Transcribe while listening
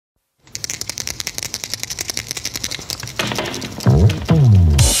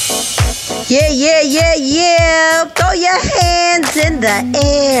Yeah, yeah, yeah, yeah. Throw your hands in the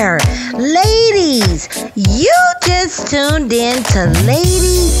air. Ladies, you just tuned in to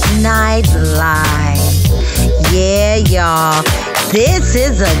Ladies Night Live. Yeah, y'all. This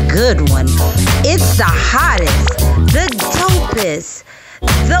is a good one. It's the hottest, the dopest,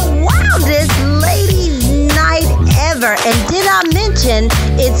 the wildest ladies' night ever. And did I mention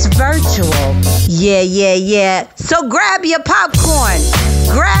it's virtual? Yeah, yeah, yeah. So grab your popcorn,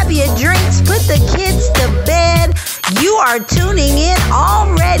 grab your drinks, put the kids to bed. You are tuning in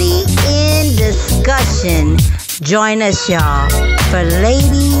already in discussion. Join us, y'all, for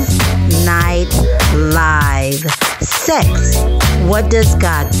Ladies Night Live. Sex, what does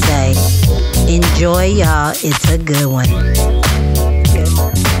God say? Enjoy, y'all. It's a good one.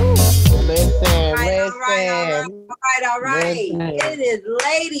 Listen. All right. It is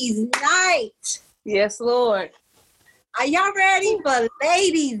Ladies Night. Yes, Lord. Are y'all ready for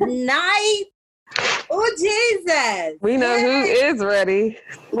Ladies Night? Oh, Jesus. We know who is ready.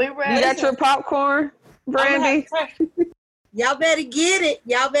 We ready. You got your popcorn, Brandy? Y'all better get it.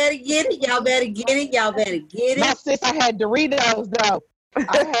 Y'all better get it. Y'all better get it. Y'all better get No, it. sis, I had Doritos, though.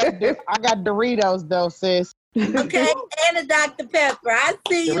 I got Doritos, though, sis. Okay, and a Dr. Pepper. I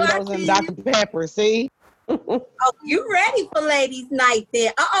see you. Doritos and Dr. Pepper, see? Oh, you ready for Ladies Night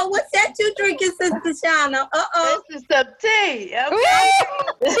then? Uh-oh, what's that you drinking, Sister Shauna? Uh-oh. This is some tea,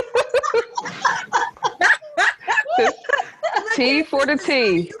 Tea for the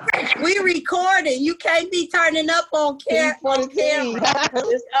tea. We recording. You can't be turning up on camera.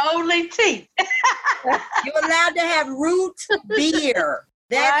 It's only tea. You're allowed to have root beer.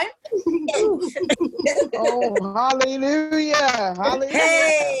 That's right? Oh, hallelujah. Hallelujah.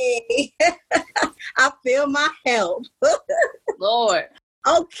 Hey, I feel my help. Lord.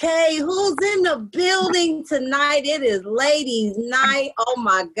 Okay, who's in the building tonight? It is Ladies Night. Oh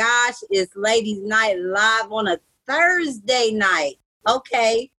my gosh, it's Ladies Night live on a Thursday night.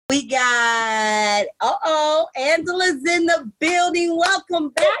 Okay, we got, Angela's in the building. Welcome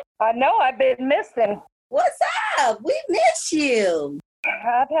back. I know I've been missing. What's up? We miss you.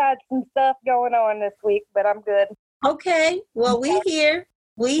 I've had some stuff going on this week, but I'm good. Okay, well, we here,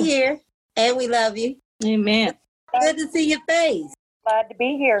 and we love you. Amen. Good to see your face. Glad to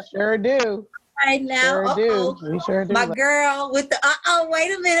be here. Sure do. Right now, do. We sure do. My girl with the,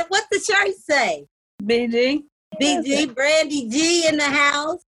 wait a minute. What's the shirt say? BG. BG, Brandy G in the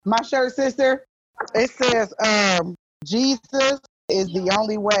house. My shirt, sister, it says, Jesus is the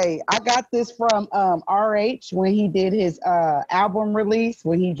only way. I got this from RH when he did his album release,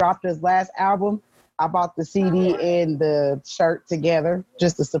 when he dropped his last album. I bought the CD and the shirt together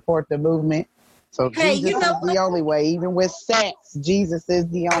just to support the movement. So Hey, Jesus is the only way. Even with sex, Jesus is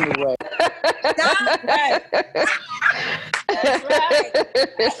the only way. That's right. That's right.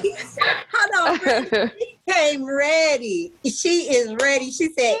 Hold on, Brandy. She came ready. She is ready.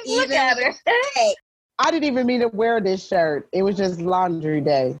 She said, Look at her. Hey. I didn't even mean to wear this shirt. It was just laundry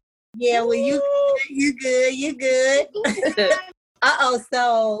day. Yeah, well, you good.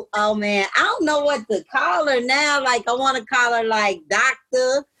 So, oh man, I don't know what to call her now. Like, I want to call her like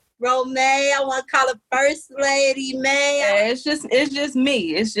Dr. Romay. I want to call her First Lady May. Yeah, it's just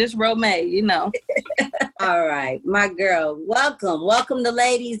me. It's just Romay, you know. All right, my girl. Welcome to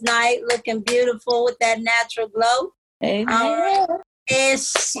Ladies Night. Looking beautiful with that natural glow. Amen. All right. And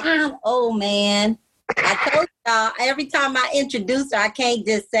Sean, oh man. I told y'all, every time I introduce her, I can't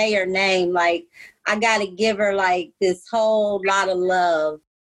just say her name. Like, I got to give her, like, this whole lot of love.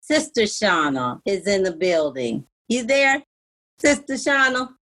 Sister Shauna is in the building. You there, Sister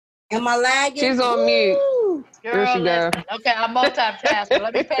Shauna? Am I lagging? She's on mute. Girl, There she go. Okay, I'm multitasking.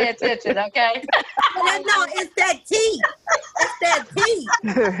 Let me pay attention, okay? No, it's that tea. It's that tea.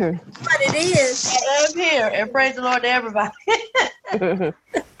 What it is. I'm here, and praise the Lord to everybody.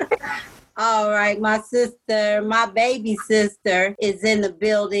 All right, my sister, my baby sister is in the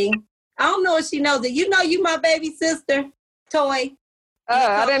building. I don't know if she knows it. You know you my baby sister, Toy.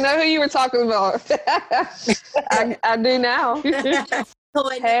 I didn't know who you were talking about. I do now.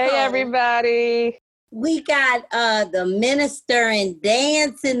 Toy Hey, Nicole. everybody. We got the minister and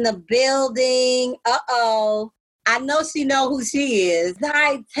dance in the building. I know she know who she is.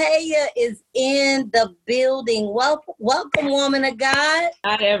 Taya is in the building. Welcome, woman of God.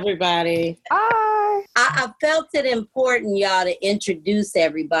 Hi, everybody. Hi. I felt it important, y'all, to introduce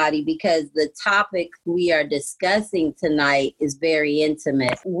everybody because the topic we are discussing tonight is very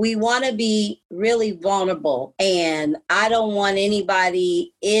intimate. We want to be really vulnerable, and I don't want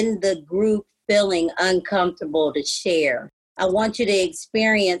anybody in the group feeling uncomfortable to share. I want you to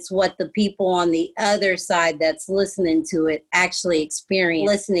experience what the people on the other side that's listening to it actually experience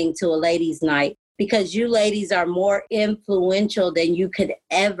listening to a ladies' night, because you ladies are more influential than you could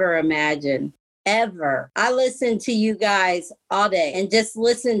ever imagine. Ever. I listen to you guys all day and just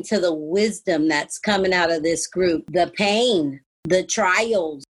listen to the wisdom that's coming out of this group, the pain, the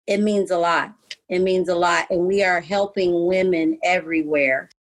trials. It means a lot. It means a lot. And we are helping women everywhere.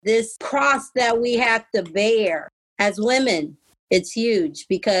 This cross that we have to bear as women, it's huge,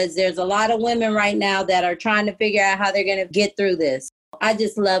 because there's a lot of women right now that are trying to figure out how they're going to get through this. I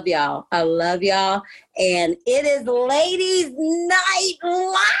just love y'all. I love y'all. And it is Ladies Night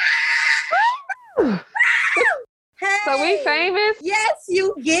Live. Hey. So we famous? Yes,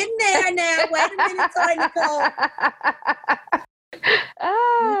 you getting there now. Wait a minute, Toy Nicole.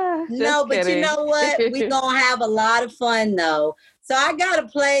 No, but kidding. You know what? We're going to have a lot of fun, though. So I got a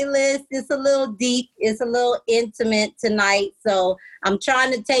playlist. It's a little deep. It's a little intimate tonight. So I'm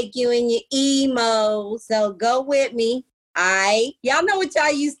trying to take you in your emo. So go with me. Y'all know what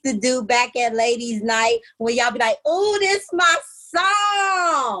y'all used to do back at Ladies Night when y'all be like, oh, this my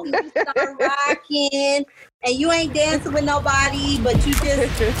song. You start rocking and you ain't dancing with nobody, but you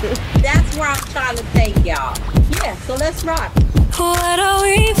just, that's where I'm trying to take y'all. Yeah, so let's rock. What are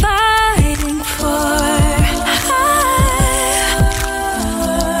we fighting for?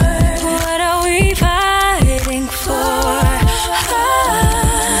 What are we fighting for?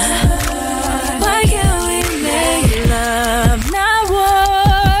 Why can't we make love, not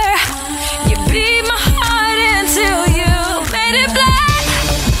war? You beat my heart until you made it black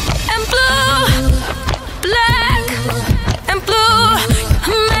and blue, black and blue.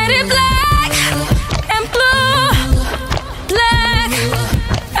 Made it black and blue, black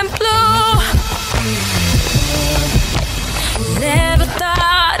and blue. Never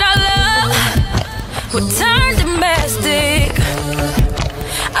thought our love would turn domestic.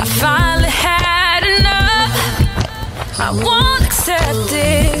 I finally had enough. I won't accept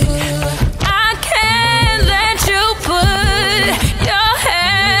it. I can't let you put your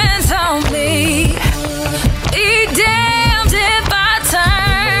hands on me. Be damned if I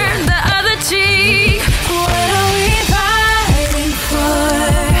turn the other cheek. What are we fighting for?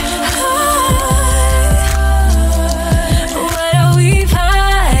 What are we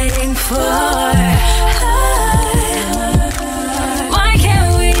fighting for? Why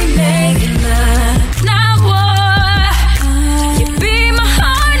can't we make love, not war? You beat my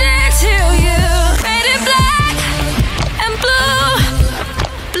heart until you made it black and blue,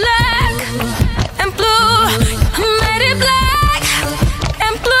 black and blue. Made it black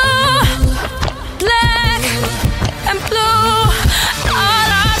and blue, black and blue. All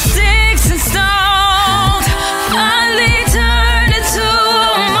our sticks and stones finally turned into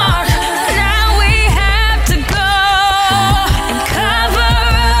a mark. Now we have to go and cover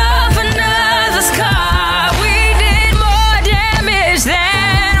up another scar. We did more damage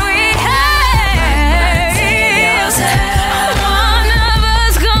than we healed. One of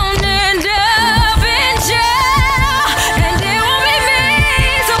us gonna end up in jail, and it won't be me.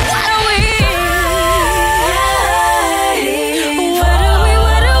 So what are we?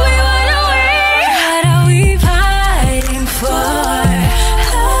 What are we fighting for?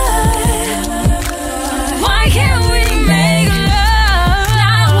 Why can't we make love,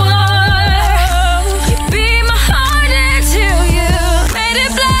 not war? You beat my heart until you made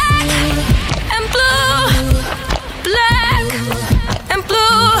it black and blue, black and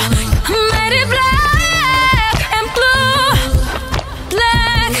blue. Made it black and blue,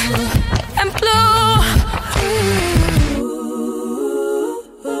 black and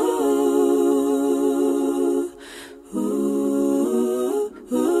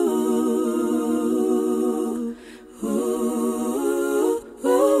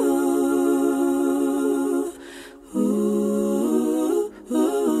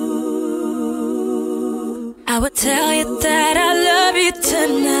I would tell you that I love you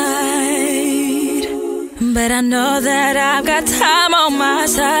tonight, but I know that I've got time on my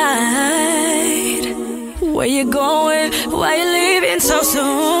side. Where you going? Why you leaving so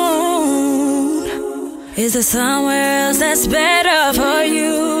soon? Is there somewhere else that's better for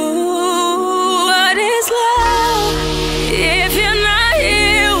you? What is love if you're not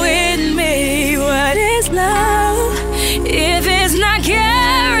here with me? What is love if it's not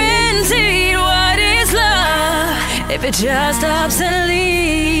guaranteed? What is love if it just ups and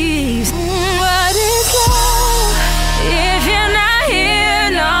leaves? What is love if you're not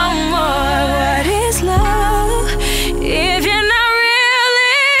here no more? What is love if you're not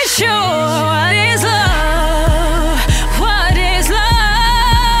really sure? What is love? What is love?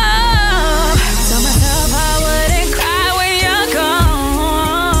 Tell myself I wouldn't cry when you're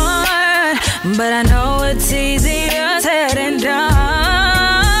but I know it's easier said than done.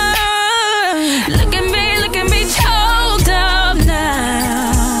 Look at me choked up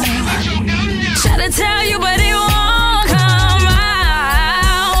now. Try to tell you, but it won't come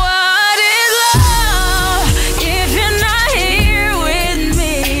out. What is love if you're not here with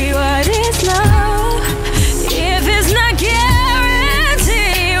me? What is love if it's not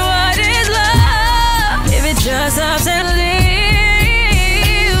guaranteed? What is love if it just ups and leaves?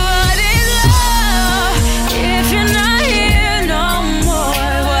 What is love if you're not here no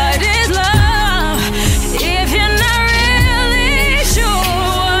more? What is love if you're not really sure?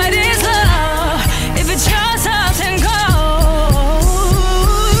 What is love if it just ups and goes?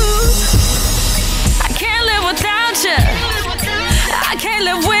 I can't live without you. I can't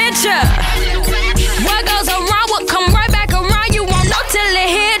live with you. What goes around will come right back around. You won't know till it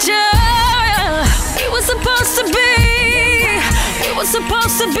hit you. We were supposed to be. We were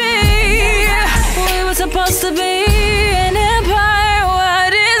supposed to be. We were supposed to be an empire.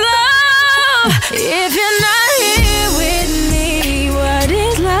 What is love if you're not here with me? What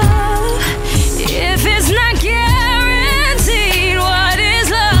is love if it's not guaranteed? What is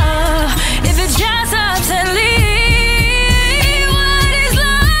love if it just ups and leaves? What is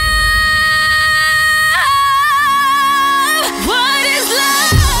love? What is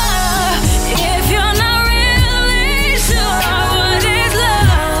love if you're not really sure? What is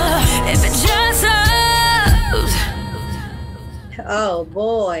love if it just ups? Oh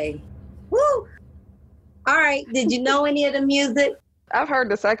boy. Woo! All right. Did you know any of the music? I've heard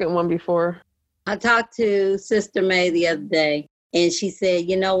the second one before. I talked to Sister May the other day, and she said,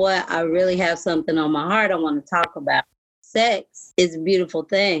 you know what? I really have something on my heart I want to talk about. Sex is a beautiful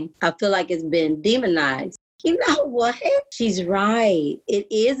thing. I feel like it's been demonized. You know what? She's right. It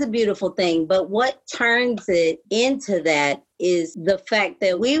is a beautiful thing. But what turns it into that is the fact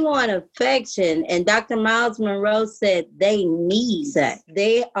that we want affection. And Dr. Miles Monroe said they need sex.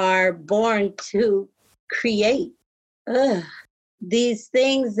 They are born to create. Ugh. These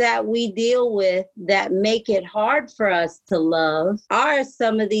things that we deal with that make it hard for us to love are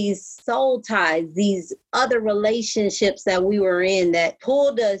some of these soul ties, these other relationships that we were in that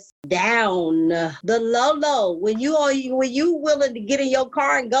pulled us down. The low, when you willing to get in your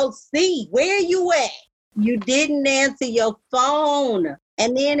car and go see where you at, you didn't answer your phone.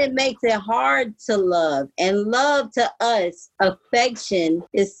 And then it makes it hard to love. And love to us, affection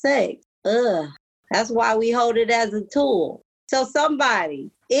is sex. Ugh. That's why we hold it as a tool. So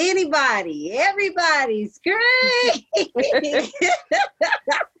somebody, anybody, everybody, scream.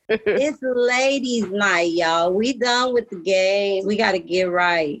 It's ladies' night, y'all. We done with the game. We got to get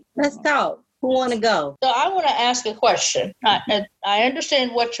right. Let's talk. Who want to go? So I want to ask a question. I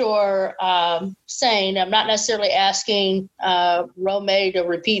understand what you're saying. I'm not necessarily asking Romay to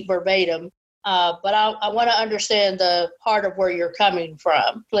repeat verbatim, but I want to understand the part of where you're coming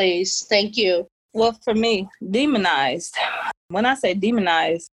from, please. Thank you. Well, for me, demonized. When I say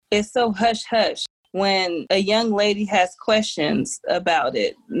demonized, it's so hush-hush. When a young lady has questions about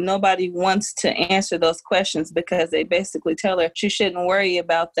it, nobody wants to answer those questions because they basically tell her she shouldn't worry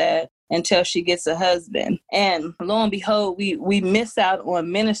about that until she gets a husband. And lo and behold, we miss out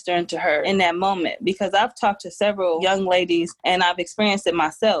on ministering to her in that moment, because I've talked to several young ladies and I've experienced it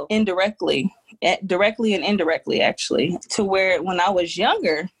myself directly and indirectly, actually, to where when I was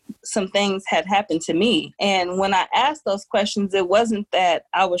younger, some things had happened to me. And when I asked those questions, it wasn't that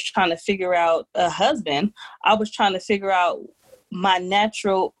I was trying to figure out a husband. I was trying to figure out my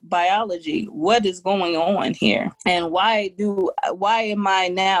natural biology. What is going on here? And why am I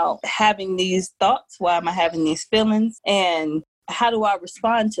now having these thoughts? Why am I having these feelings? And how do I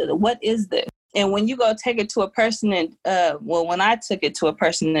respond to them? What is this? And when you go take it to a person, and when I took it to a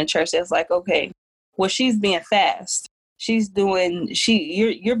person in church, it's like, okay, well, she's being fast.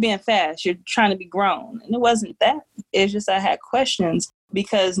 You're being fast. You're trying to be grown. And it wasn't that. It's just I had questions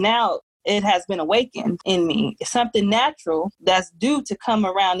because now it has been awakened in me. It's something natural that's due to come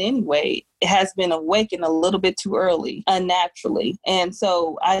around anyway. It has been awakened a little bit too early, unnaturally. And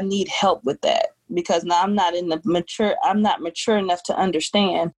so I need help with that because now I'm not mature enough to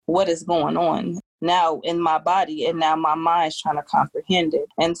understand what is going on now in my body, and now my mind's trying to comprehend it.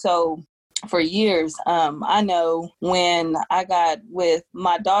 And so for years, I know when I got with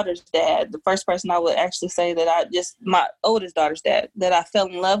my daughter's dad, the first person I would actually say that my oldest daughter's dad, that I fell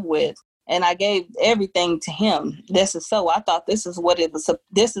in love with, and I gave everything to him. I thought this is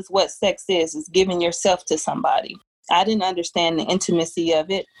what sex is giving yourself to somebody. I didn't understand the intimacy of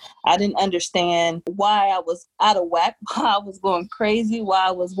it. I didn't understand why I was out of whack, why I was going crazy, why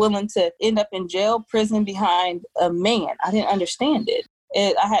I was willing to end up in jail, prison behind a man. I didn't understand it.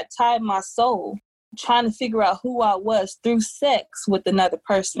 I had tied my soul trying to figure out who I was through sex with another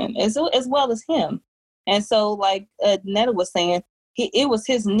person as well as him. And so, like Netta was saying, it was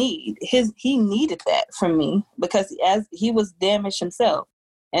his need. He needed that from me because as he was damaged himself.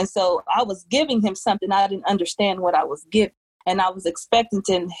 And so I was giving him something I didn't understand what I was giving. And I was expecting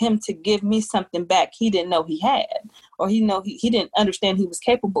him to give me something back he didn't know he had, or he didn't understand he was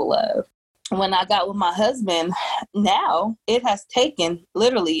capable of. When I got with my husband, now it has taken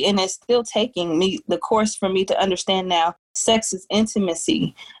literally, and it's still taking me the course for me to understand now sex is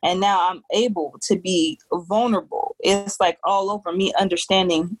intimacy. And now I'm able to be vulnerable. It's like all over me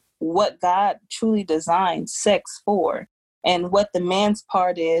understanding what God truly designed sex for and what the man's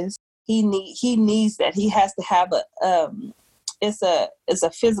part is. He needs that. He has to have it's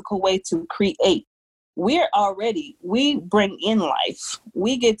a physical way to create. We bring in life.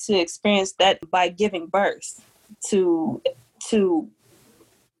 We get to experience that by giving birth to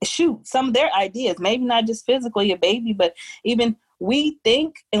shoot some of their ideas, maybe not just physically a baby, but even we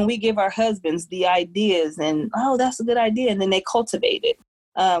think and we give our husbands the ideas and, oh, that's a good idea. And then they cultivate it.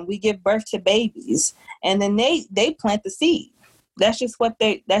 We give birth to babies and then they plant the seed. That's just what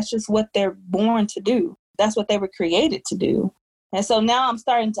they're born to do. That's what they were created to do. And so now I'm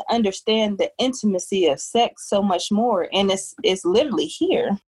starting to understand the intimacy of sex so much more. And it's literally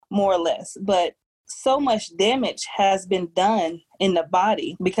here, more or less. But so much damage has been done in the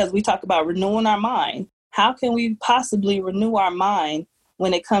body because we talk about renewing our mind. How can we possibly renew our mind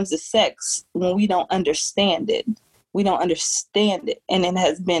when it comes to sex when we don't understand it? We don't understand it. And it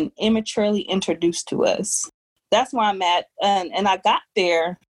has been immaturely introduced to us. That's where I'm at. And I got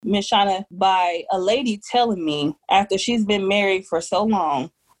there, Miss Shauna, by a lady telling me after she's been married for so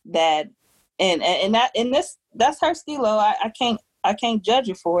long that, that's her stilo. I can't judge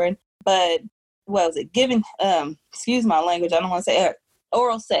her for it. But what was it? Giving, excuse my language. I don't want to say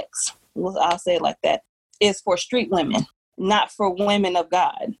oral sex. I'll say it like that. Is for street women, not for women of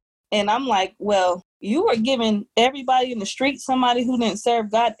God. And I'm like, well, you were giving everybody in the street, somebody who didn't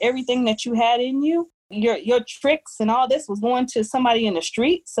serve God, everything that you had in you. Your tricks and all this was going to somebody in the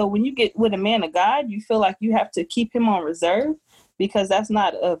street. So when you get with a man of God, you feel like you have to keep him on reserve because that's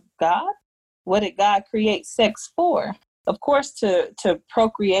not of God. What did God create sex for? Of course, to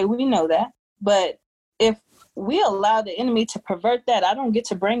procreate. We know that. But if we allow the enemy to pervert that, I don't get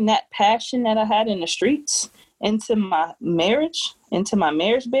to bring that passion that I had in the streets into my marriage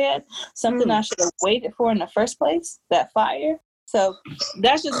bed, something I should have waited for in the first place, that fire. So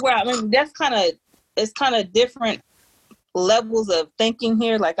that's just where it's kind of different levels of thinking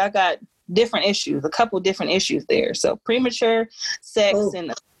here. Like I got a couple different issues there. So premature sex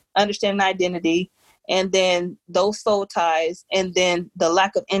and understanding identity, and then those soul ties, and then the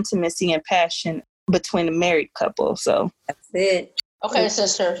lack of intimacy and passion between a married couple. So that's it. Okay,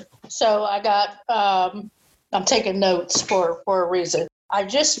 sister. So I got, I'm taking notes for a reason. I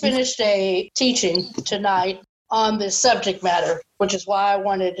just finished a teaching tonight on this subject matter, which is why I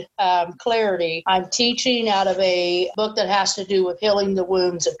wanted clarity. I'm teaching out of a book that has to do with healing the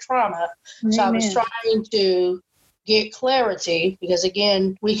wounds of trauma. Amen. So I was trying to get clarity because,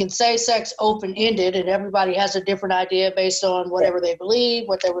 again, we can say sex open-ended and everybody has a different idea based on whatever they believe,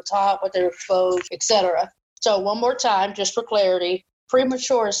 what they were taught, what they were exposed, etc. So one more time, just for clarity,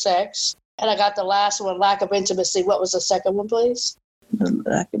 premature sex. And I got the last one, lack of intimacy. What was the second one, please?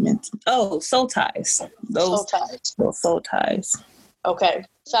 Soul ties. Those soul ties. Okay.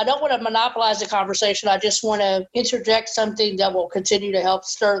 So I don't want to monopolize the conversation. I just want to interject something that will continue to help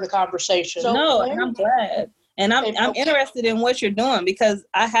stir the conversation. So, I'm glad. And I'm interested in what you're doing because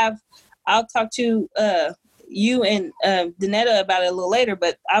I'll talk to you and Danetta about it a little later,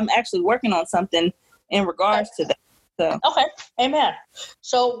 but I'm actually working on something in regards to that. So. Okay. Amen.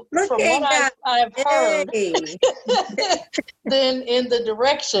 So from what I've heard, then in the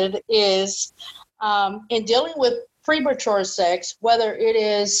direction is in dealing with premature sex, whether it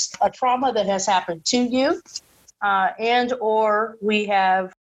is a trauma that has happened to you and or we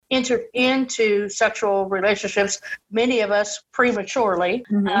have entered into sexual relationships, many of us prematurely.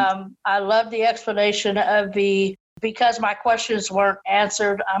 Mm-hmm. I love the explanation of because my questions weren't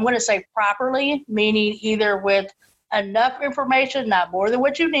answered, I'm going to say properly, meaning either with enough information, not more than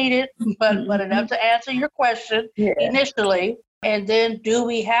what you needed, but enough to answer your question initially. And then do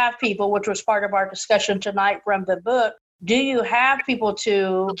we have people, which was part of our discussion tonight from the book, do you have people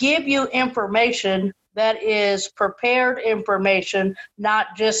to give you information that is prepared information, not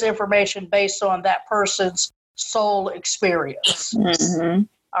just information based on that person's soul experience? Mm-hmm.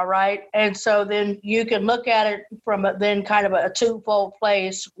 All right. And so then you can look at it from then kind of a twofold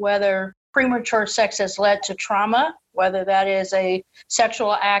place, whether premature sex has led to trauma, whether that is a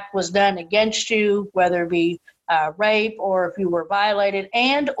sexual act was done against you, whether it be rape, or if you were violated,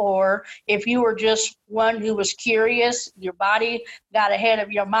 and or if you were just one who was curious, your body got ahead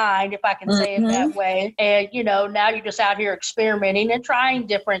of your mind, if I can say it that way. And, now you're just out here experimenting and trying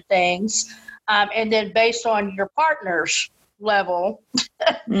different things. And then based on your partner's level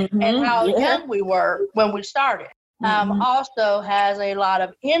and how young we were when we started. Also has a lot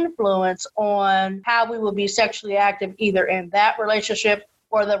of influence on how we will be sexually active either in that relationship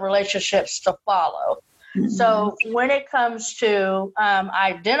or the relationships to follow. So when it comes to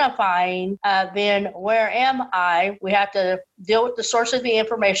identifying, then where am I? We have to deal with the source of the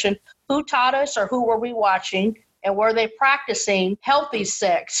information. Who taught us, or who were we watching? And were they practicing healthy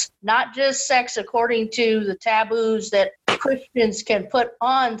sex, not just sex according to the taboos that Christians can put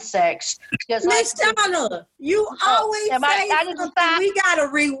on sex? Because Miss Donna, you always say something. We gotta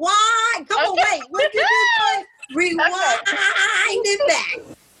rewind. Come on, wait. What did you say? Rewind it back.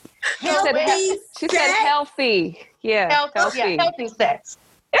 She said healthy. Yeah, healthy. Yeah, healthy sex.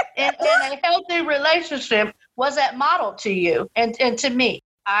 And a healthy relationship was that model to you and to me.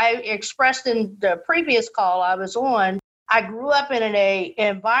 I expressed in the previous call I was on, I grew up in an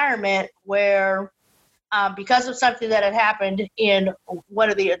environment where because of something that had happened in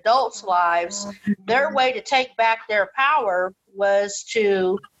one of the adults' lives, their way to take back their power was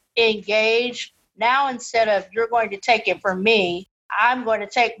to engage. Now, instead of you're going to take it from me, I'm going to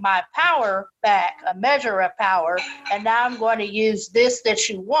take my power back, a measure of power, and now I'm going to use this that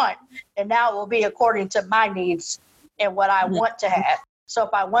you want, and now it will be according to my needs and what I want to have. So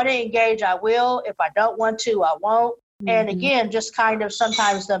if I want to engage, I will. If I don't want to, I won't. And again, just kind of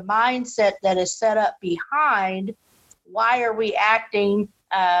sometimes the mindset that is set up behind why are we acting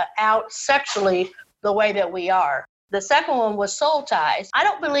out sexually the way that we are. The second one was soul ties. I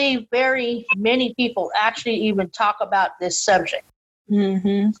don't believe very many people actually even talk about this subject.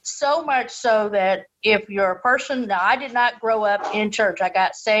 So much so that if you're a person, now I did not grow up in church. I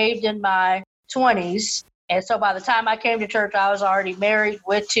got saved in my 20s. And so by the time I came to church, I was already married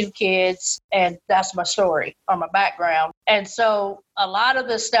with 2 kids. And that's my story or my background. And so a lot of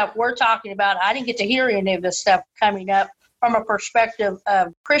the stuff we're talking about, I didn't get to hear any of this stuff coming up from a perspective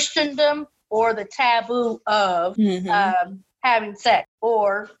of Christendom or the taboo of having sex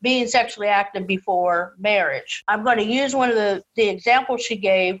or being sexually active before marriage. I'm going to use one of the examples she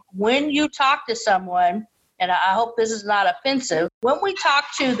gave. When you talk to someone, and I hope this is not offensive, when we talk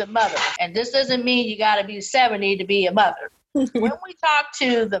to the mother, and this doesn't mean you got to be 70 to be a mother. When we talk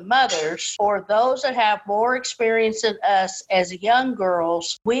to the mothers or those that have more experience than us as young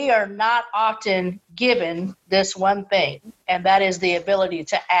girls, we are not often given this one thing, and that is the ability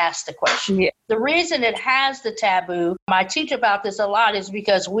to ask the question. The reason it has the taboo, I teach about this a lot, is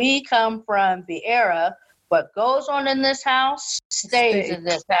because we come from the era what goes on in this house stays in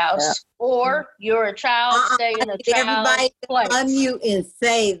this house, or you're a child, stay in a child's place. Unmute and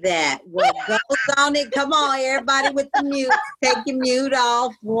say that. What goes on it? Come on, everybody with the mute. Take your mute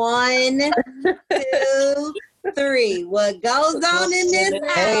off. 1, 2, 3. What goes on in this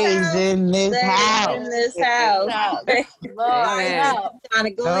house? Stays in this house. In this house.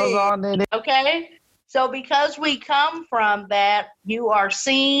 Goes on in it. Okay? So because we come from that, you are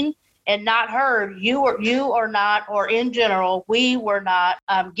seen and not heard. You are not, or in general, we were not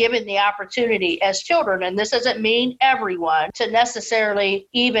given the opportunity as children, and this doesn't mean everyone, to necessarily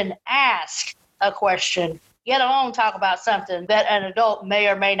even ask a question, let alone talk about something that an adult may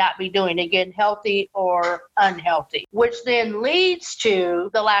or may not be doing, again, healthy or unhealthy, which then leads to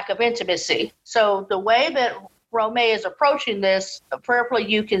the lack of intimacy. So the way that Romay is approaching this, prayerfully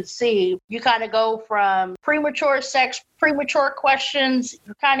you can see, you kind of go from premature sex, premature questions,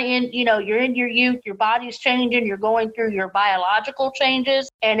 you're kind of in, you're in your youth, your body's changing, you're going through your biological changes.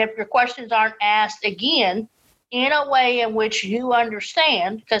 And if your questions aren't asked again, in a way in which you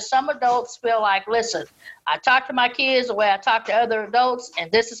understand, because some adults feel like, listen, I talk to my kids the way I talk to other adults, and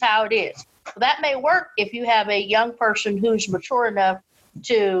this is how it is. Well, that may work if you have a young person who's mature enough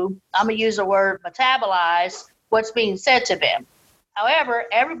to, I'm going to use the word metabolize what's being said to them. However,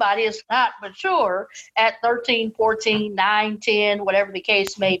 everybody is not mature at 13, 14, 9, 10, whatever the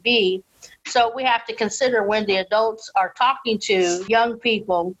case may be. So we have to consider when the adults are talking to young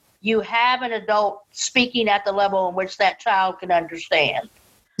people, you have an adult speaking at the level in which that child can understand.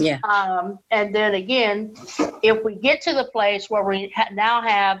 Yeah. And then again, if we get to the place where we now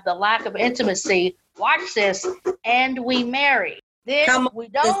have the lack of intimacy, watch this, and we marry. Then we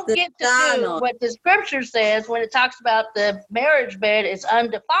don't get to do what the scripture says when it talks about the marriage bed is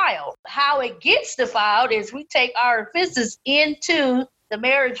undefiled. How it gets defiled is we take our offenses into the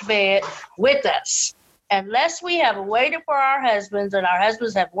marriage bed with us. Unless we have waited for our husbands and our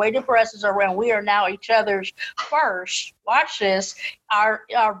husbands have waited for us as around, we are now each other's first. Watch this.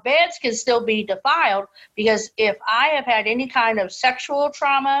 Our beds can still be defiled because if I have had any kind of sexual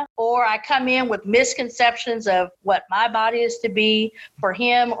trauma or I come in with misconceptions of what my body is to be for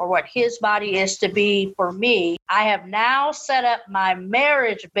him or what his body is to be for me, I have now set up my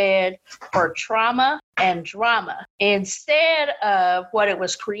marriage bed for trauma and drama instead of what it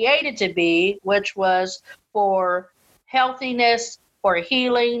was created to be, which was for healthiness, for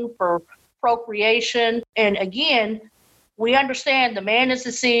healing, for procreation. And again, we understand the man is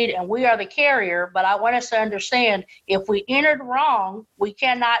the seed and we are the carrier, but I want us to understand if we entered wrong, we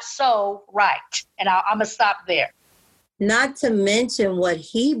cannot sow right. And I'm going to stop there. Not to mention what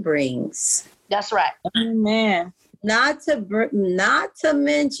he brings. That's right. Amen. Not to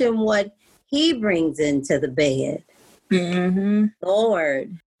mention what he brings into the bed. Mm-hmm.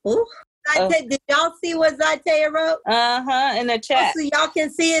 Lord. Ooh. Did y'all see what Zatea wrote? In the chat. So y'all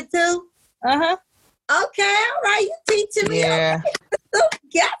can see it too? Okay, all right. You teaching me. Yeah. Okay.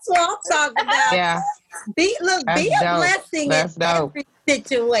 That's what I'm talking about. Yeah. Be a dope. blessing That's in dope. every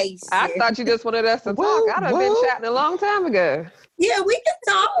situation. I thought you just wanted us to Woo, talk. I'd have been woo. chatting a long time ago. Yeah, we can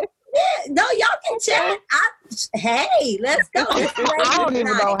talk. Yeah, no, y'all can chat. Hey, let's go. I don't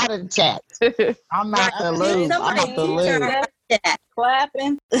even know how to chat. I'm not the lose. I'm not the lose.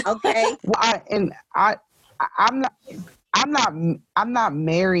 Clapping. Okay. Well, I'm not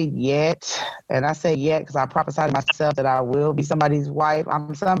married yet, and I say yet because I prophesied to myself that I will be somebody's wife.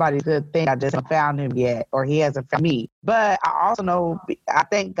 I'm somebody's good thing. I just haven't found him yet, or he hasn't found me. But I also know, I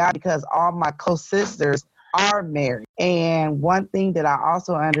thank God because all my co-sisters are married. And one thing that I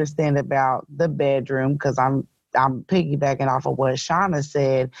also understand about the bedroom, because I'm piggybacking off of what Shauna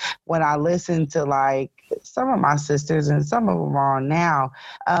said, when I listen to like some of my sisters and some of them are on now,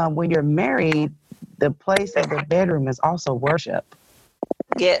 when you're married, the place of the bedroom is also worship.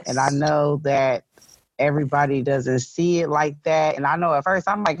 Yes. And I know that everybody doesn't see it like that. And I know at first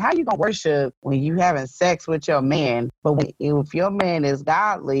I'm like, how you gonna worship when you having sex with your man? But if your man is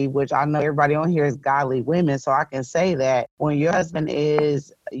godly, which I know everybody on here is godly women, so I can say that when your husband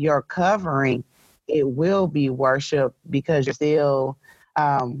is your covering, it will be worship because you're still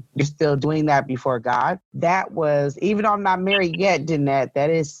doing that before God. That was, even though I'm not married yet, Jeanette, that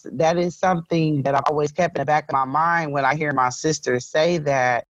is something that I've always kept in the back of my mind when I hear my sisters say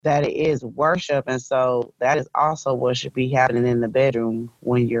that it is worship. And so that is also what should be happening in the bedroom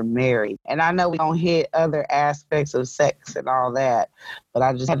when you're married. And I know we don't hit other aspects of sex and all that, but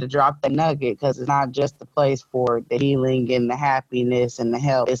I just had to drop the nugget because it's not just the place for the healing and the happiness and the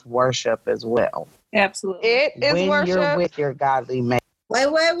health. It's worship as well. Absolutely. It is when worship. You're with your godly man. Wait.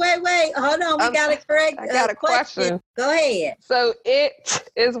 Hold on. We got to correct. I got a question. Go ahead. So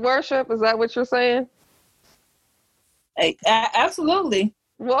it is worship. Is that what you're saying? Absolutely.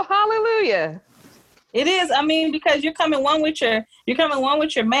 Well, hallelujah. It is. I mean, because you're coming one with your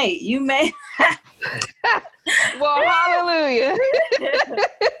mate. You may. Well, hallelujah.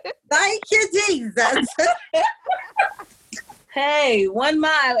 Thank you, Jesus. Hey, 1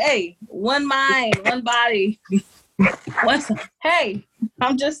 mile. Hey, 1 mind, one body. Hey,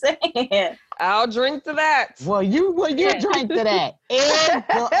 I'm just saying. I'll drink to that. Well, you drink to that.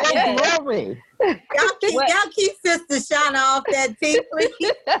 And glory. Y'all keep Sister Shauna off that tea,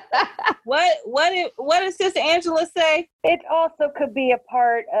 please. What did Sister Angela say? It also could be a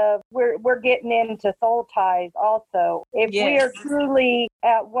part of we're getting into soul ties also. If we are truly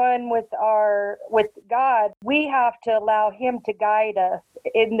at one with God, we have to allow him to guide us.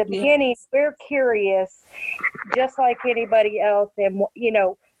 In the beginning, we're curious, just like anybody else, and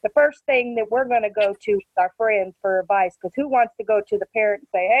the first thing that we're going to go to is our friends for advice, because who wants to go to the parent and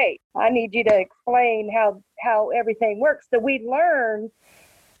say, hey, I need you to explain how everything works. So we learn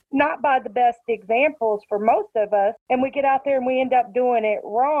not by the best examples for most of us, and we get out there and we end up doing it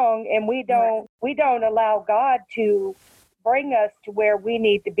wrong, and we don't allow God to bring us to where we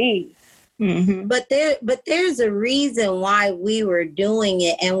need to be. Mm-hmm. But there's a reason why we were doing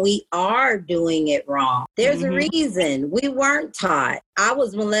it, and we are doing it wrong. There's a reason. We weren't taught. I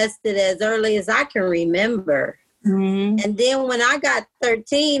was molested as early as I can remember. Mm-hmm. And then when I got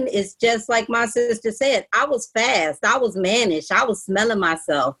 13, it's just like my sister said, I was fast. I was mannish. I was smelling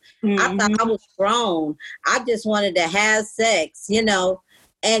myself. I thought I was grown. I just wanted to have sex, and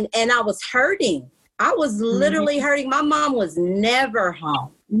I was hurting. I was literally hurting. My mom was never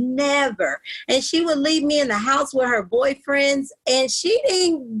home. Never. And she would leave me in the house with her boyfriends, and she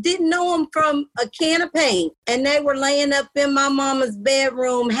didn't know them from a can of paint. And they were laying up in my mama's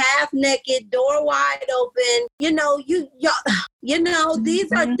bedroom, half naked, door wide open. You know,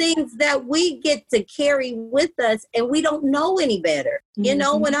 these are things that we get to carry with us, and we don't know any better. You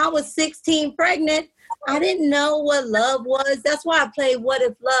know, when I was 16 pregnant, I didn't know what love was. That's why I played What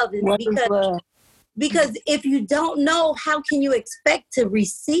If Love is because if you don't know, how can you expect to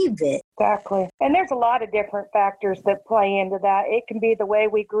receive it? Exactly. And there's a lot of different factors that play into that. It can be the way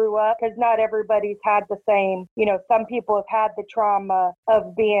we grew up, because not everybody's had the same, you know, some people have had the trauma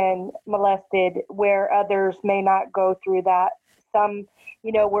of being molested where others may not go through that. Some,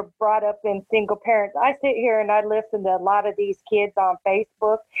 you know, were brought up in single parents. I sit here and I listen to a lot of these kids on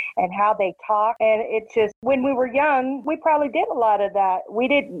Facebook and how they talk. And it's just, when we were young, we probably did a lot of that. We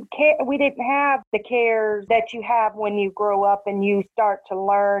didn't care. We didn't have the cares that you have when you grow up and you start to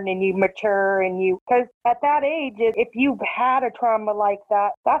learn and you mature and because at that age, if you've had a trauma like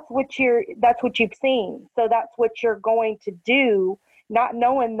that, that's what you've seen. So that's what you're going to do, not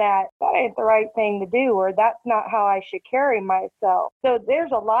knowing that ain't the right thing to do, or that's not how I should carry myself. So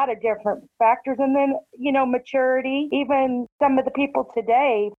there's a lot of different factors. And then, you know, maturity, even some of the people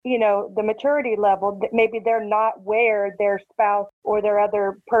today, you know, the maturity level, maybe they're not where their spouse or their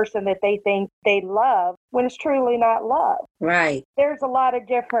other person that they think they love, when it's truly not love. Right. There's a lot of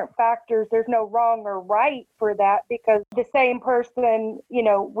different factors. There's no wrong or right for that, because the same person, you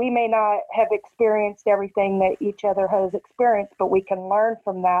know, we may not have experienced everything that each other has experienced, but we can learn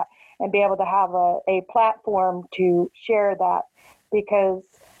from that and be able to have a platform to share that. Because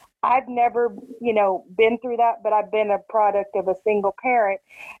I've never, you know, been through that, but I've been a product of a single parent,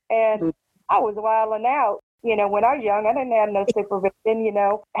 and I was wilding out. You know, when I was young, I didn't have no supervision, you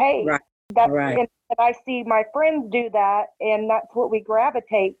know. Hey, and I see my friends do that, and that's what we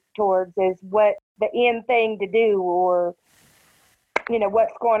gravitate towards, is what the end thing to do, or, you know,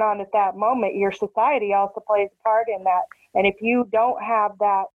 what's going on at that moment. Your society also plays a part in that. And if you don't have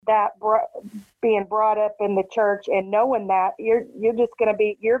being brought up in the church and knowing that, you're just going to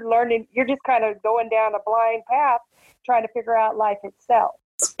be, you're learning, you're just kind of going down a blind path trying to figure out life itself.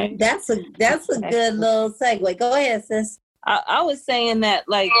 That's a good little segue. Go ahead, sis. I was saying that,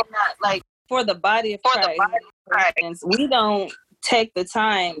 like for the body of Christ, we don't take the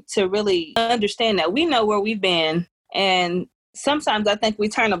time to really understand that. We know where we've been, and sometimes I think we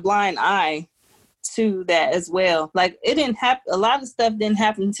turn a blind eye to that as well. Like, it didn't happen. A lot of stuff didn't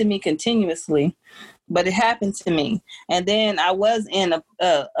happen to me continuously, but it happened to me. And then I was in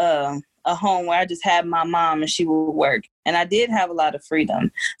a home where I just had my mom and she would work, and I did have a lot of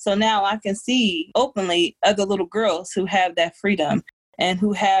freedom. So now I can see openly other little girls who have that freedom and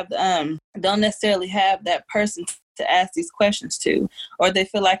who have don't necessarily have that person to ask these questions to, or they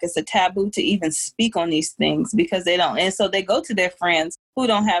feel like it's a taboo to even speak on these things because they don't. And so they go to their friends who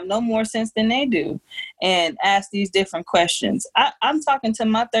don't have no more sense than they do and ask these different questions. I'm talking to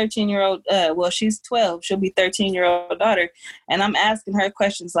my 13-year-old, she's 12, she'll be 13-year-old daughter, and I'm asking her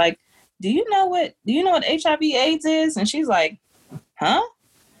questions like, do you know what HIV/AIDS is? And she's like, huh?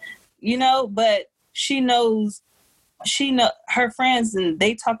 You know, but she knows her friends, and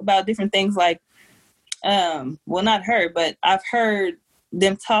they talk about different things like, well, not her, but I've heard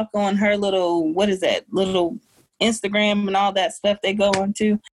them talk on her little Instagram and all that stuff they go on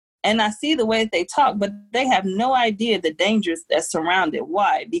to. And I see the way that they talk, but they have no idea the dangers that surround it.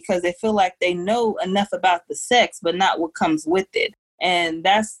 Why? Because they feel like they know enough about the sex, but not what comes with it. And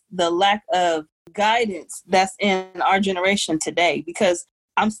that's the lack of guidance that's in our generation today. Because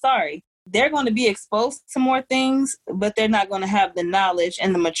I'm sorry, they're going to be exposed to more things, but they're not going to have the knowledge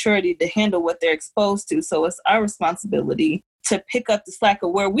and the maturity to handle what they're exposed to. So it's our responsibility to pick up the slack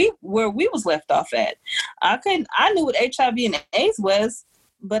of where we was left off at. I knew what HIV and AIDS was,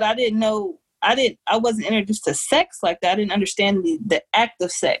 but I wasn't introduced to sex like that. I didn't understand the act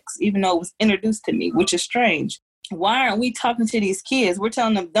of sex, even though it was introduced to me, which is strange. Why aren't we talking to these kids? We're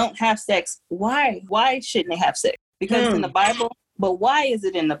telling them don't have sex. Why? Why shouldn't they have sex? Because it's in the Bible. But why is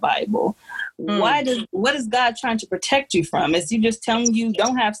it in the Bible? What is God trying to protect you from? Is he just telling you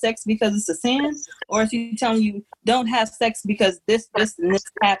don't have sex because it's a sin? Or is he telling you don't have sex because this and this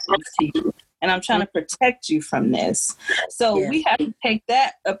happens to you? And I'm trying to protect you from this. So we have to take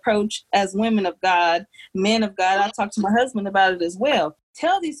that approach as women of God, men of God. I talked to my husband about it as well.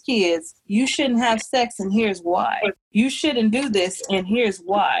 Tell these kids you shouldn't have sex, and here's why. You shouldn't do this, and here's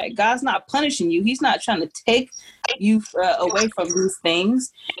why. God's not punishing you. He's not trying to take you away from these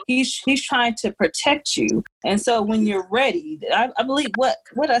things. He's trying to protect you. And so when you're ready, I believe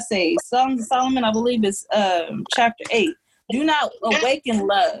what I say, Songs of Solomon, I believe is chapter 8. Do not awaken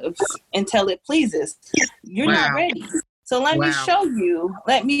love until it pleases. You're not ready. So let me show you.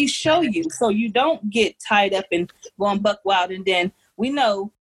 Let me show you so you don't get tied up and going buck wild. And then we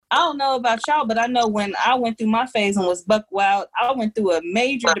know I don't know about y'all, but I know when I went through my phase and was buck wild, I went through a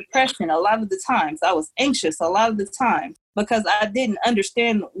major depression a lot of the times. I was anxious a lot of the time because I didn't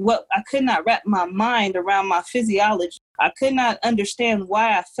understand I could not wrap my mind around my physiology. I could not understand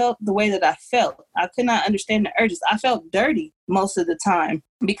why I felt the way that I felt. I could not understand the urges. I felt dirty most of the time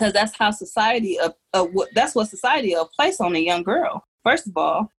because that's how society, that's what society will place on a young girl. First of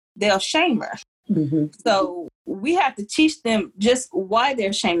all, they'll shame her. Mm-hmm. So we have to teach them just why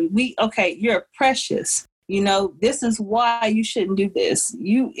they're shaming. Okay, you're precious. You know, this is why you shouldn't do this.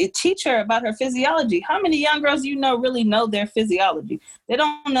 Teach her about her physiology. How many young girls really know their physiology? They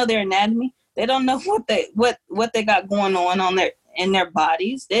don't know their anatomy. They don't know what they got going on in their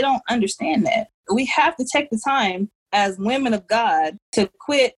bodies. They don't understand that. We have to take the time as women of God to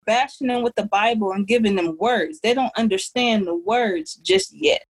quit bashing them with the Bible and giving them words. They don't understand the words just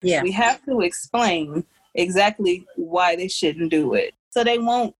yet. Yeah. We have to explain exactly why they shouldn't do it so they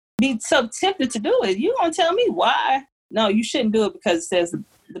won't be so tempted to do it. You gonna tell me why? No, you shouldn't do it because it says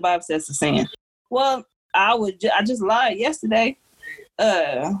the Bible says to sin. Well, I just lied yesterday.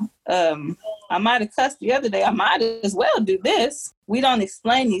 I might have cussed the other day. I might as well do this. We don't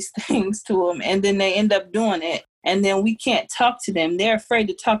explain these things to them, and then they end up doing it, and then we can't talk to them. They're afraid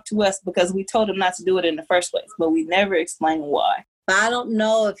to talk to us because we told them not to do it in the first place, but we never explain why. I don't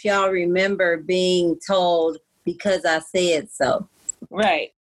know if y'all remember being told because I said so.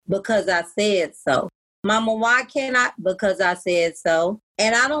 Right. Because I said so. Mama, why can't I? Because I said so.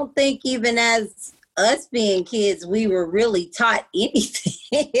 And I don't think even as us being kids, we were really taught anything.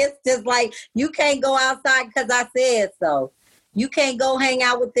 It's just like, you can't go outside because I said so. You can't go hang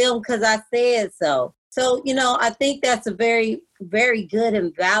out with them because I said so. So, I think that's a very, very good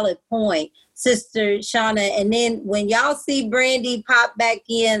and valid point, Sister Shauna. And then when y'all see Brandy pop back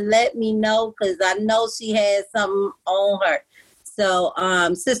in, let me know because I know she has something on her. So,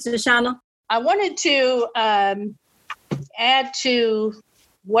 Sister Shauna? I wanted to add to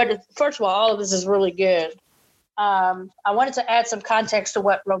first of all of this is really good. I wanted to add some context to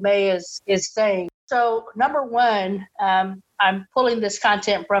what Romay is saying. So, number one, I'm pulling this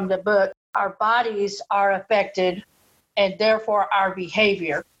content from the book. Our bodies are affected, and therefore our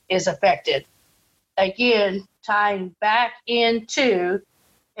behavior is affected. Again, tying back into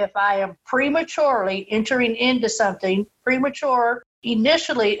if I am prematurely entering into something, premature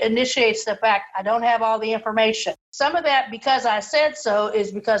initially initiates the fact I don't have all the information. Some of that, because I said so,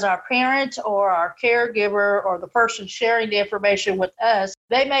 is because our parent or our caregiver or the person sharing the information with us,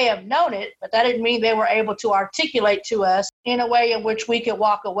 they may have known it, but that didn't mean they were able to articulate to us in a way in which we could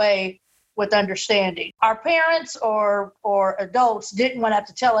walk away with understanding. Our parents or adults didn't want to have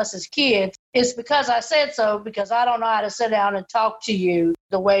to tell us as kids, it's because I said so, because I don't know how to sit down and talk to you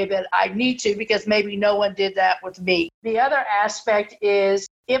the way that I need to, because maybe no one did that with me. The other aspect is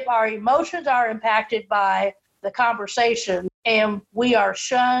if our emotions are impacted by the conversation and we are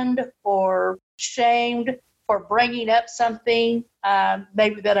shunned or shamed for bringing up something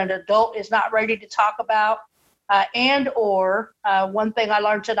maybe that an adult is not ready to talk about, or one thing I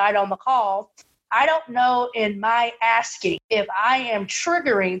learned tonight on the call, I don't know in my asking if I am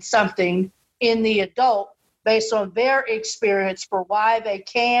triggering something in the adult based on their experience for why they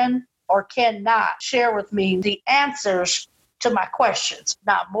can or cannot share with me the answers to my questions.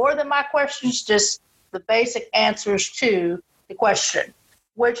 Not more than my questions, just the basic answers to the question,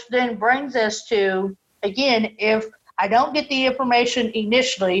 which then brings us to, again, if I don't get the information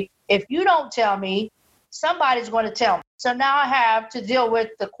initially, if you don't tell me, somebody's going to tell me. So now I have to deal with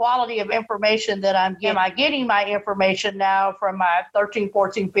the quality of information that I'm getting. Am I getting my information now from my 13,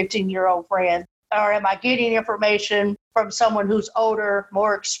 14, 15-year-old friend? Or am I getting information from someone who's older,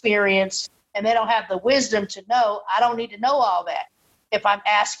 more experienced, and they don't have the wisdom to know? I don't need to know all that if I'm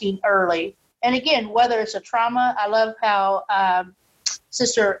asking early. And again, whether it's a trauma, I love how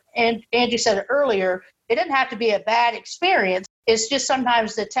Sister Angie said it earlier, it doesn't have to be a bad experience. It's just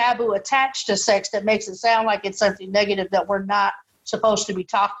sometimes the taboo attached to sex that makes it sound like it's something negative that we're not supposed to be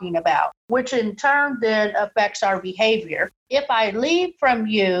talking about, which in turn then affects our behavior. If I leave from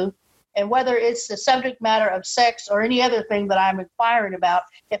you, and whether it's the subject matter of sex or any other thing that I'm inquiring about,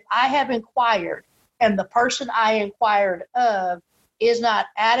 if I have inquired and the person I inquired of is not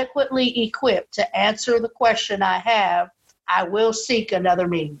adequately equipped to answer the question I have, I will seek another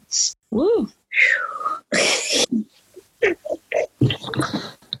means. Woo.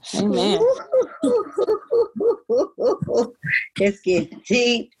 Amen. It's getting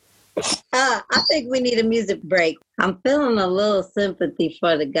deep. I think we need a music break. I'm feeling a little sympathy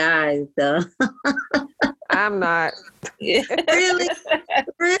for the guys, though. I'm not. Really?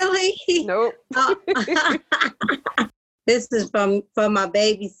 Really? Nope. Because This is from my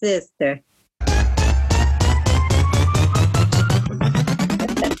baby sister.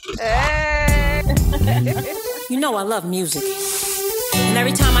 You know I love music. And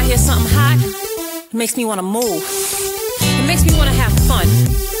every time I hear something hot, it makes me want to move. It makes me want to have fun.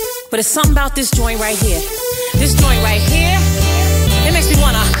 But it's something about this joint right here. This joint right here, it makes me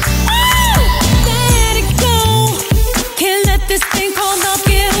want to let it go. Can't let this thing called love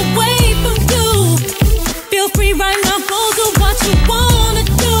get away from you. Feel free right now, go do what you want to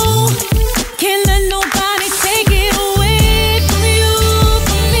do. Can't let nobody take it away from you,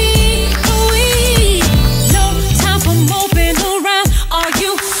 from me, from we. No time for moping around, are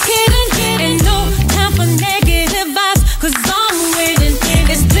you kidding? And no time for negative vibes, cause I'm waiting.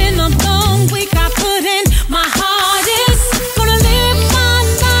 It's been a long week, I put in my hardest. Gonna live my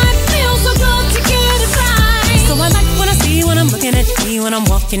life, feel so good to get it right. So I like what I see when I'm looking at me, when I'm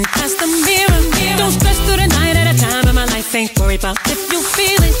walking past the mirror. Don't stress through the night at a time in my life, ain't worried about if you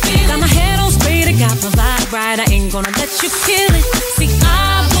feel it. Got my head on straight, I got my vibe right, I ain't gonna let you kill it. See,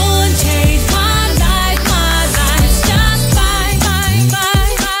 I wouldn't change my life, just fine, fine,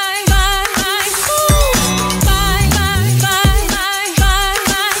 fine, fine, fine, fine, ooh, fine, fine, fine, fine, fine,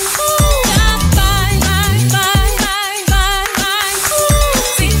 fine, ooh, just fine, fine, fine, fine, fine, fine, ooh.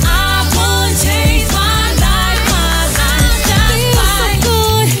 See, I wouldn't change my life, just fine. Feels so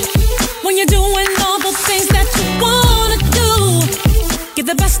good when you're doing all the things that you wanna do. Get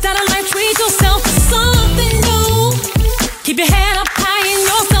the best out of life, treat yourself to something new. Keep your head up high in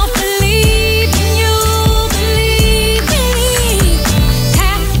yourself, believe in you, believe in.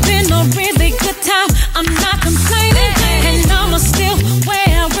 Having a really good time, I'm not complaining. And I'ma still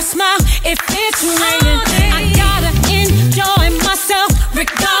wear a smile if it's raining. I gotta enjoy myself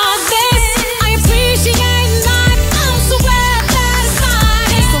regardless. I appreciate life, I'm so glad that it's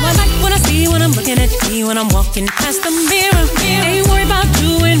mine. So I like what I see when I'm looking at me, when I'm walking past the mirror. Ain't worried about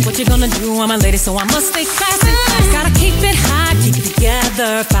you and what you're gonna do. I'm a lady, so I must stay classy. Gotta keep it high, keep it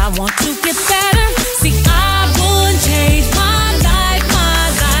together if I want to get better. See, I wouldn't change my life,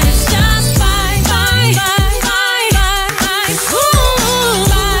 just fine, fine, fine, fine, fine, ooh,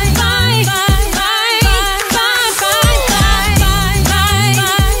 fine, fine, fine, fine, fine, fine, fine, fine,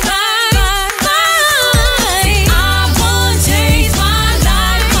 fine, fine, fine. See, I wouldn't change my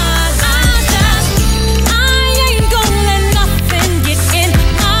life, I ain't gonna let nothing get in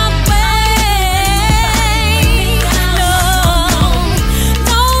my way.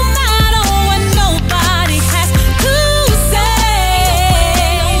 No matter what nobody has to say. I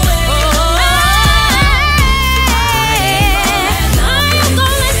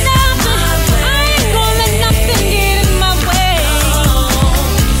ain't gonna let nothing get in my way.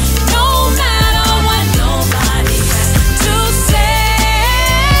 No matter what nobody has to say.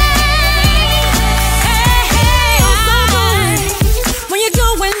 When you're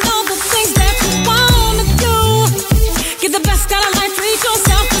doing all the things that you wanna do, get the best out of life, treat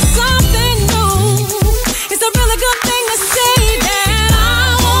yourself to something new. It's a really good thing to say that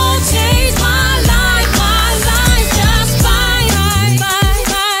I won't change my life, just fine, fine, fine,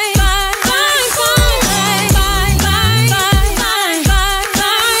 fine, fine, fine, fine, fine, fine,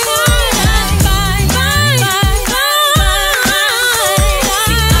 fine, fine, fine, fine, fine, fine.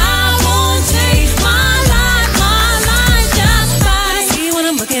 See, I won't change my life, just fine. See when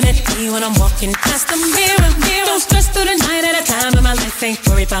I'm looking at me, when I'm walking past the mirror. Don't stress through the night at a time in my life, ain't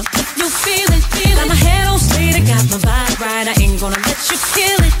worried about if you feel it. Got my head on straight, I got my vibe right, I ain't gonna let you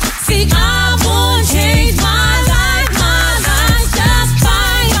kill it. See, I won't change my life, just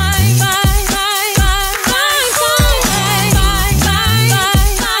fine, fine, fine, fine, fine, fine, fine, fine, fine, fine,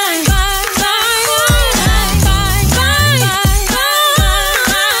 fine, fine, fine, fine, fine.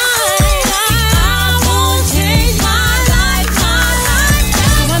 I won't change my life,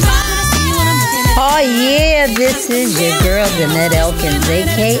 Oh yeah, this is your girl Jeanette Elkins,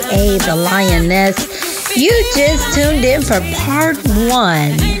 aka the Lioness. You just tuned in for part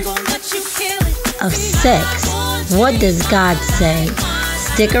 1 of 6. What does God say?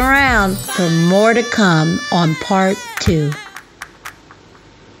 Stick around for more to come on part 2.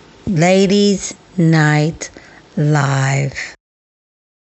 Ladies Night Live.